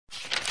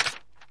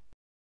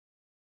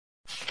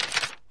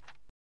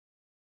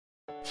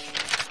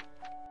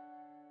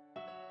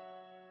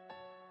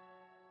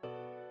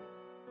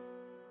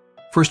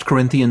1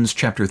 Corinthians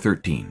chapter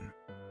 13.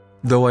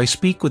 Though I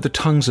speak with the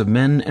tongues of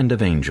men and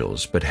of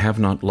angels, but have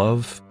not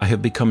love, I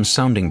have become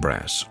sounding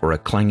brass or a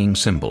clanging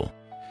cymbal.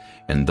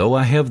 And though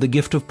I have the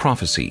gift of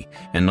prophecy,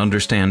 and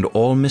understand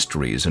all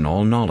mysteries and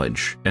all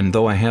knowledge, and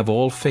though I have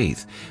all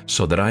faith,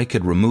 so that I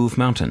could remove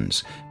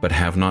mountains, but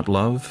have not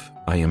love,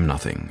 I am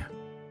nothing.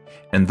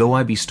 And though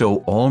I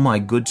bestow all my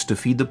goods to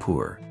feed the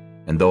poor,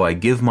 and though I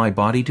give my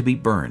body to be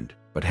burned,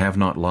 but have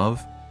not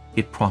love,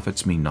 it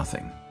profits me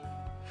nothing.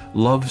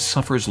 Love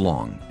suffers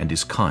long and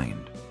is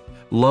kind.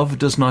 Love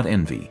does not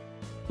envy.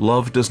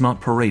 Love does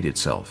not parade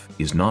itself,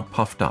 is not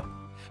puffed up,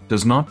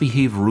 does not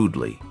behave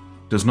rudely,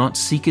 does not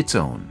seek its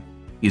own,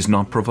 is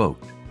not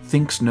provoked,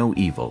 thinks no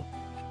evil,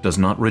 does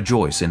not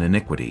rejoice in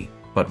iniquity,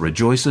 but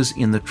rejoices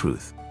in the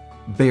truth,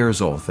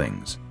 bears all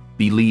things,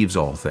 believes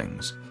all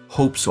things,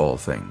 hopes all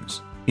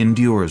things,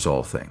 endures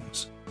all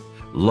things.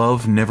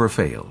 Love never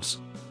fails.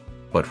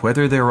 But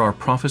whether there are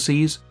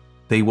prophecies,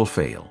 they will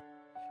fail.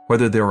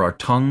 Whether there are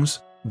tongues,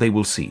 they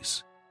will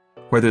cease.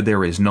 Whether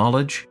there is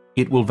knowledge,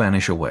 it will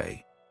vanish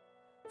away.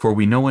 For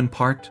we know in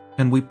part,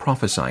 and we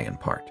prophesy in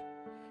part.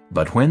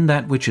 But when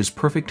that which is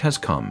perfect has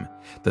come,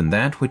 then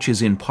that which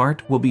is in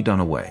part will be done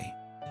away.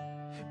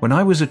 When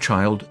I was a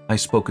child, I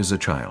spoke as a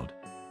child.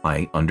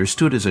 I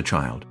understood as a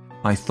child.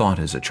 I thought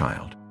as a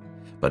child.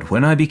 But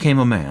when I became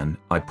a man,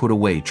 I put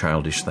away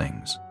childish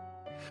things.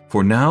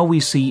 For now we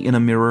see in a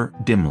mirror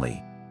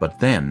dimly, but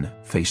then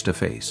face to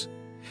face.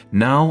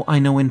 Now I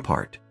know in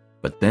part,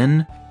 but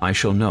then I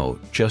shall know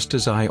just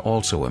as I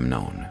also am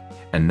known.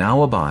 And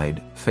now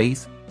abide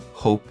faith,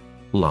 hope,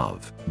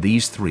 love,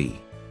 these three.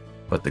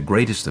 But the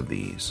greatest of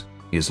these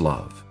is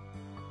love.